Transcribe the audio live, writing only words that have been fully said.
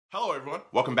Hello everyone,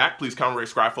 welcome back. Please comment, rate,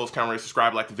 subscribe, folks. Comment, rate,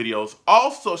 subscribe, like the videos.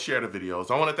 Also share the videos.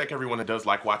 I want to thank everyone that does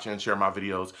like, watch, and share my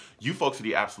videos. You folks are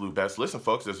the absolute best. Listen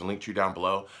folks, there's a link tree down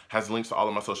below. Has links to all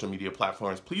of my social media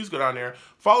platforms. Please go down there,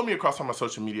 follow me across all my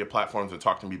social media platforms and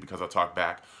talk to me because I talk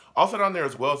back. Also down there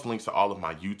as well as links to all of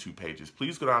my YouTube pages.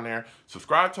 Please go down there,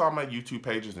 subscribe to all my YouTube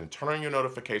pages and turn on your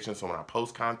notifications so when I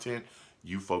post content,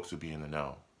 you folks will be in the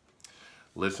know.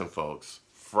 Listen folks,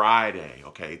 Friday,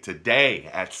 okay, today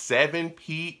at 7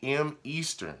 p.m.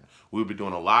 Eastern, we'll be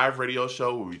doing a live radio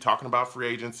show. We'll be talking about free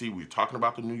agency. We'll be talking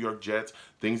about the New York Jets,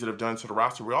 things that have done to the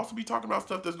roster. We'll also be talking about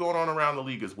stuff that's going on around the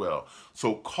league as well.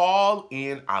 So call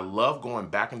in. I love going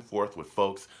back and forth with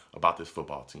folks about this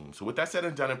football team. So with that said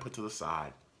and done and put to the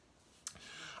side,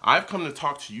 I've come to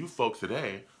talk to you folks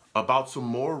today about some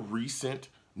more recent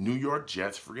New York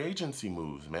Jets free agency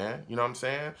moves, man. You know what I'm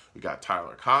saying? We got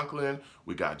Tyler Conklin.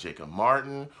 We got Jacob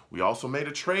Martin. We also made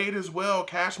a trade as well,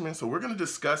 Cashman. So we're going to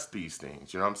discuss these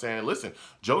things. You know what I'm saying? Listen,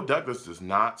 Joe Douglas does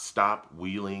not stop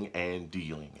wheeling and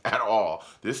dealing at all.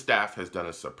 This staff has done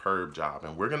a superb job,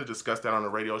 and we're going to discuss that on the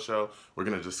radio show. We're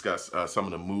going to discuss some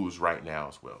of the moves right now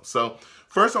as well. So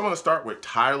first, I want to start with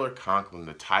Tyler Conklin,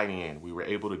 the tight end. We were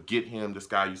able to get him. This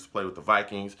guy used to play with the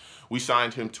Vikings. We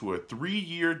signed him to a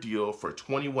 3-year deal for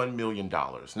 $21 million.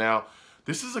 Now,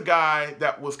 this is a guy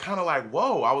that was kind of like,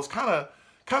 whoa, I was kind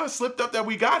of slipped up that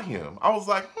we got him. I was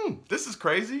like, this is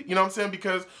crazy. You know what I'm saying?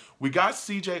 Because we got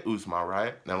CJ Uzomah,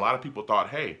 right? And a lot of people thought,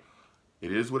 hey,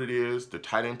 it is what it is. The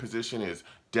tight end position is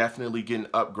definitely getting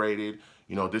upgraded.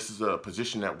 You know, this is a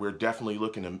position that we're definitely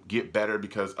looking to get better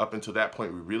because up until that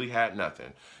point, we really had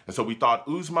nothing. And so we thought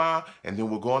Uzomah, and then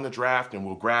we'll go on the draft and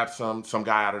we'll grab some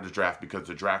guy out of the draft because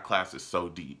the draft class is so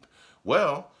deep.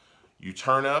 Well, you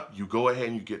turn up, you go ahead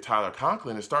and you get Tyler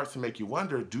Conklin. It starts to make you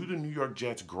wonder, do the New York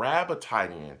Jets grab a tight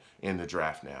end in the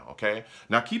draft now, okay?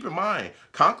 Now, keep in mind,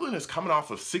 Conklin is coming off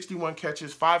of 61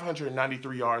 catches,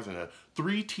 593 yards, and a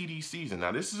 3 TD season.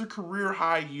 Now, this is a career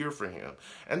high year for him.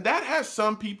 And that has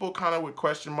some people kind of with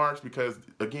question marks because,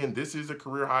 again, this is a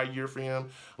career high year for him.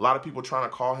 A lot of people trying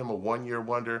to call him a one-year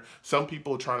wonder. Some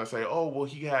people trying to say, oh, well,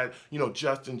 he had, you know,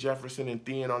 Justin Jefferson and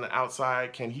Thien on the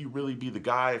outside. Can he really be the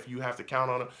guy if you have to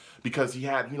count on him? Because he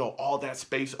had, you know, all that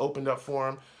space opened up for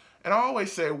him. And I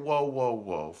always say, whoa, whoa,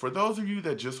 whoa. For those of you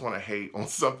that just want to hate on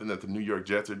something that the New York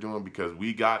Jets are doing because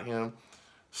we got him,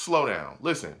 slow down.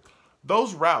 Listen,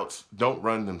 those routes don't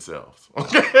run themselves,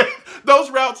 okay?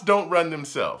 Those routes don't run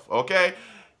themselves, okay?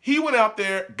 He went out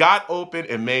there, got open,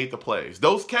 and made the plays.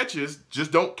 Those catches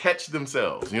just don't catch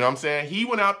themselves, you know what I'm saying? He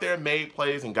went out there, made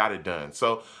plays, and got it done.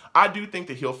 So I do think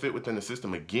that he'll fit within the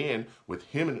system again with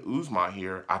him and Uzomah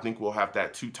here. I think we'll have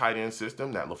that 2 tight end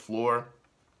system that LaFleur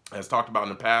has talked about in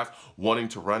the past, wanting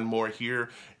to run more here.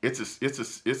 It's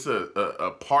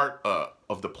a part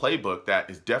of the playbook that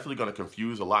is definitely going to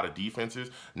confuse a lot of defenses.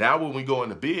 Now when we go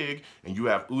into big and you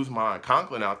have Uzomah and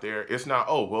Conklin out there, it's not,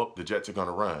 oh, well, the Jets are going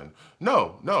to run.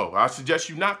 No, I suggest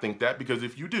you not think that because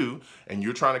if you do and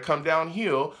you're trying to come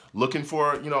downhill looking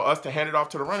for, you know, us to hand it off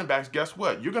to the running backs, guess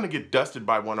what? You're going to get dusted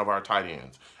by one of our tight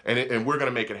ends and we're going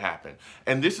to make it happen.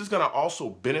 And this is going to also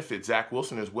benefit Zach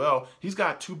Wilson as well. He's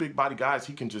got 2 big body guys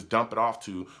he can just dump it off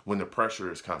to when the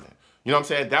pressure is coming. You know what I'm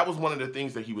saying? That was one of the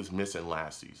things that he was missing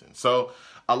last season. So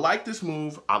I like this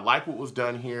move. I like what was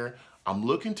done here. I'm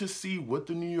looking to see what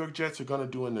the New York Jets are going to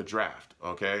do in the draft,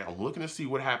 okay? I'm looking to see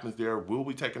what happens there. Will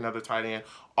we take another tight end?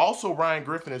 Also, Ryan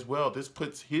Griffin as well. This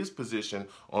puts his position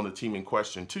on the team in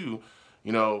question too.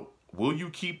 You know, will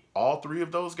you keep all 3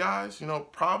 of those guys? You know,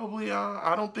 probably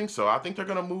I don't think so. I think they're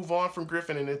going to move on from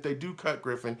Griffin, and if they do cut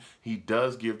Griffin, he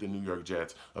does give the New York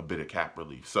Jets a bit of cap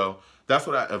relief. So that's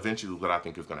what I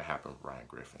think is going to happen with Ryan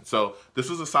Griffin. So this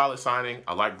was a solid signing.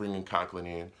 I like bringing Conklin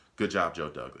in. Good job, Joe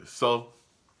Douglas. So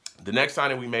the next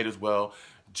signing we made as well,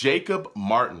 Jacob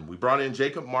Martin. We brought in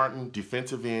Jacob Martin,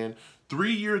 defensive end,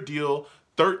 3-year deal,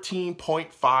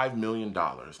 $13.5 million.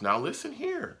 Now listen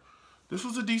here. This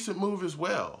was a decent move as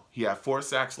well. He had 4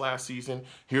 sacks last season.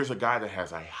 Here's a guy that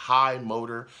has a high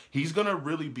motor. He's going to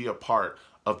really be a part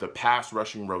of the pass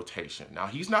rushing rotation. Now,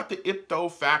 he's not the ipso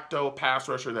facto pass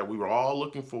rusher that we were all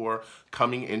looking for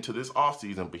coming into this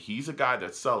offseason, but he's a guy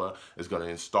that Sulla is going to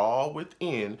install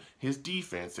within his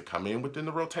defense to come in within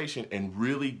the rotation and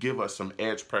really give us some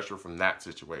edge pressure from that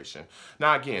situation.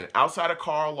 Now, again, outside of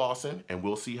Carl Lawson, and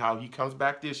we'll see how he comes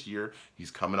back this year.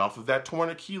 He's coming off of that torn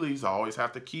Achilles. I always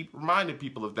have to keep reminding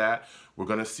people of that. We're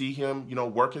going to see him, you know,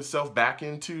 work himself back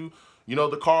into, you know,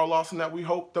 the Carl Lawson that we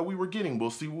hoped that we were getting.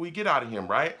 We'll see what we get out of him,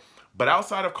 right? But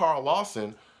outside of Carl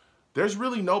Lawson, there's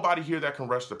really nobody here that can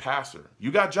rush the passer.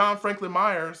 You got John Franklin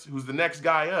Myers, who's the next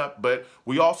guy up, but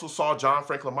we also saw John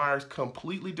Franklin Myers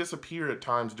completely disappear at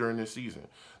times during this season.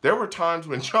 There were times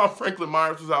when John Franklin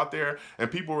Myers was out there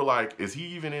and people were like, is he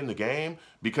even in the game?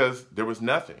 Because there was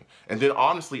nothing. And then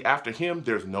honestly, after him,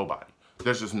 there's nobody.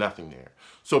 There's just nothing there.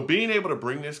 So being able to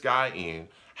bring this guy in,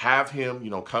 have him,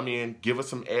 come in, give us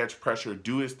some edge pressure,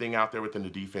 do his thing out there within the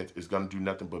defense is going to do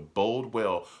nothing but bode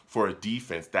well for a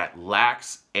defense that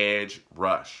lacks edge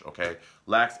rush, okay?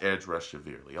 Lacks edge rush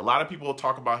severely. A lot of people will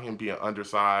talk about him being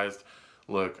undersized.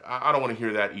 Look, I don't want to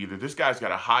hear that either. This guy's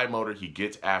got a high motor. He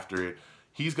gets after it.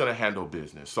 He's going to handle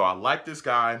business. So I like this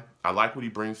guy. I like what he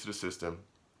brings to the system.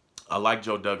 I like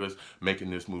Joe Douglas making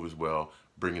this move as well,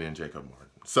 bringing in Jacob Martin.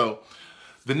 So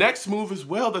the next move as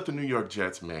well that the New York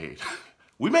Jets made,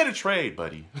 we made a trade,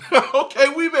 buddy.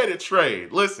 Okay, we made a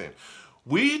trade. Listen,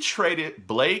 we traded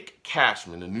Blake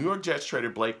Cashman. The New York Jets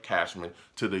traded Blake Cashman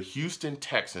to the Houston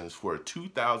Texans for a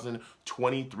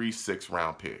 2023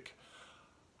 sixth-round pick.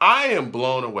 I am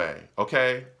blown away,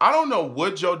 okay? I don't know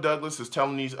what Joe Douglas is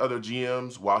telling these other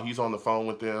GMs while he's on the phone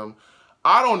with them.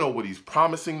 I don't know what he's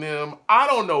promising them. I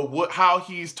don't know how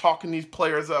he's talking these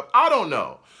players up. I don't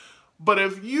know. But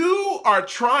if you are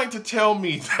trying to tell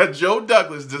me that Joe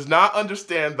Douglas does not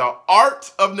understand the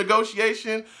art of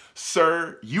negotiation,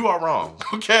 sir, you are wrong,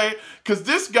 okay? Because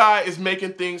this guy is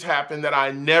making things happen that I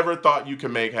never thought you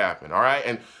could make happen, all right?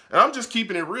 And I'm just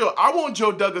keeping it real. I want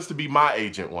Joe Douglas to be my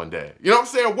agent one day. You know what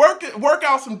I'm saying? Work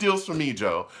out some deals for me,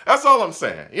 Joe. That's all I'm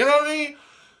saying. You know what I mean?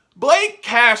 Blake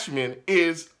Cashman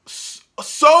is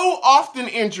so often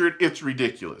injured, it's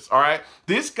ridiculous, all right?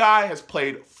 This guy has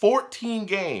played 14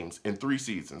 games in 3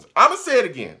 seasons. I'm going to say it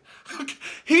again.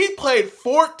 He played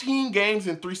 14 games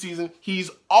in 3 seasons.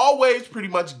 He's always pretty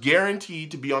much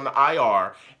guaranteed to be on the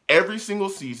IR every single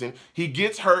season. He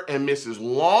gets hurt and misses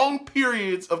long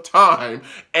periods of time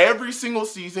every single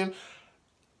season.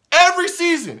 Every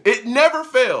season. It never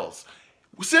fails.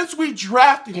 Since we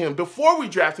drafted him, before we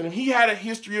drafted him, he had a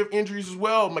history of injuries as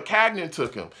well. McCagnon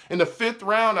took him in the 5th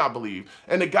round, I believe.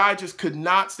 And the guy just could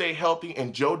not stay healthy,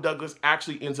 and Joe Douglas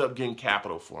actually ends up getting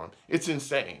capital for him. It's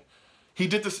insane. He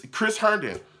did this. Chris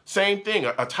Herndon, same thing.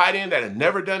 A tight end that had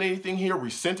never done anything here. We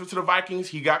sent him to the Vikings.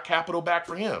 He got capital back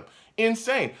for him.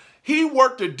 Insane. He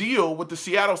worked a deal with the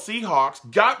Seattle Seahawks,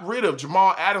 got rid of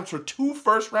Jamal Adams for 2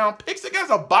 first-round picks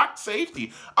against a box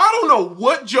safety. I don't know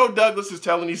what Joe Douglas is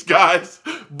telling these guys,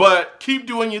 but keep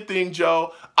doing your thing,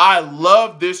 Joe. I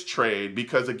love this trade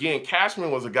because, again, Cashman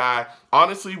was a guy,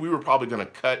 honestly, we were probably going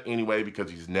to cut anyway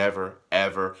because he's never,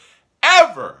 ever,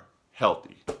 ever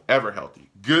healthy. Ever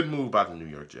healthy. Good move by the New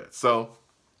York Jets. So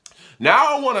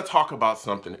now I want to talk about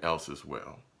something else as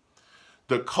well.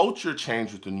 The culture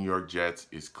change with the New York Jets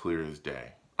is clear as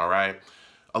day, all right?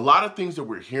 A lot of things that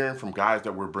we're hearing from guys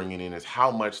that we're bringing in is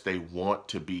how much they want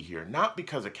to be here, not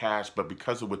because of cash, but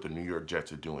because of what the New York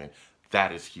Jets are doing.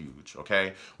 That is huge,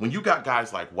 okay? When you got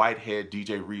guys like Whitehead,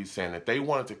 DJ Reed saying that they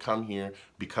wanted to come here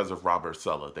because of Robert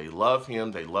Saleh. They love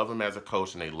him as a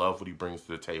coach, and they love what he brings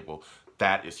to the table.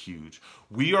 That is huge.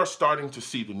 We are starting to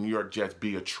see the New York Jets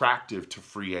be attractive to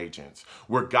free agents,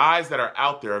 where guys that are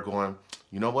out there are going,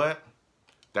 you know what?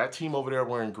 That team over there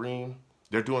wearing green,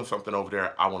 they're doing something over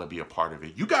there. I want to be a part of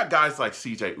it. You got guys like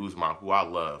CJ Uzomah, who I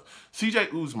love. CJ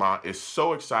Uzomah is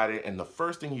so excited, and the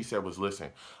first thing he said was, listen,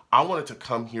 I wanted to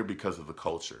come here because of the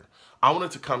culture. I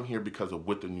wanted to come here because of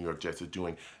what the New York Jets are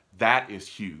doing. That is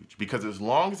huge, because as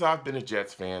long as I've been a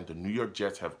Jets fan, the New York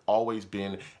Jets have always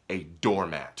been a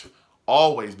doormat.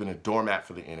 Always been a doormat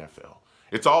for the NFL.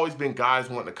 It's always been guys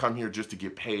wanting to come here just to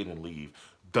get paid and leave.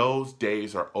 Those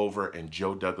days are over, and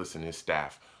Joe Douglas and his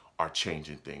staff are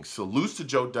changing things. Salutes to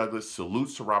Joe Douglas.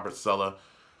 Salutes to Robert Saleh.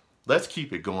 Let's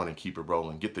keep it going and keep it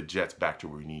rolling. Get the Jets back to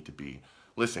where we need to be.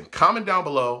 Listen, comment down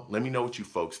below. Let me know what you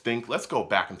folks think. Let's go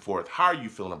back and forth. How are you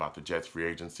feeling about the Jets free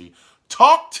agency?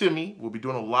 Talk to me. We'll be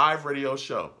doing a live radio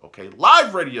show, okay?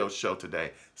 Live radio show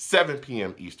today, 7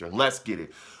 p.m. Eastern. Let's get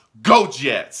it. Go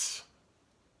Jets.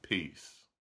 Peace.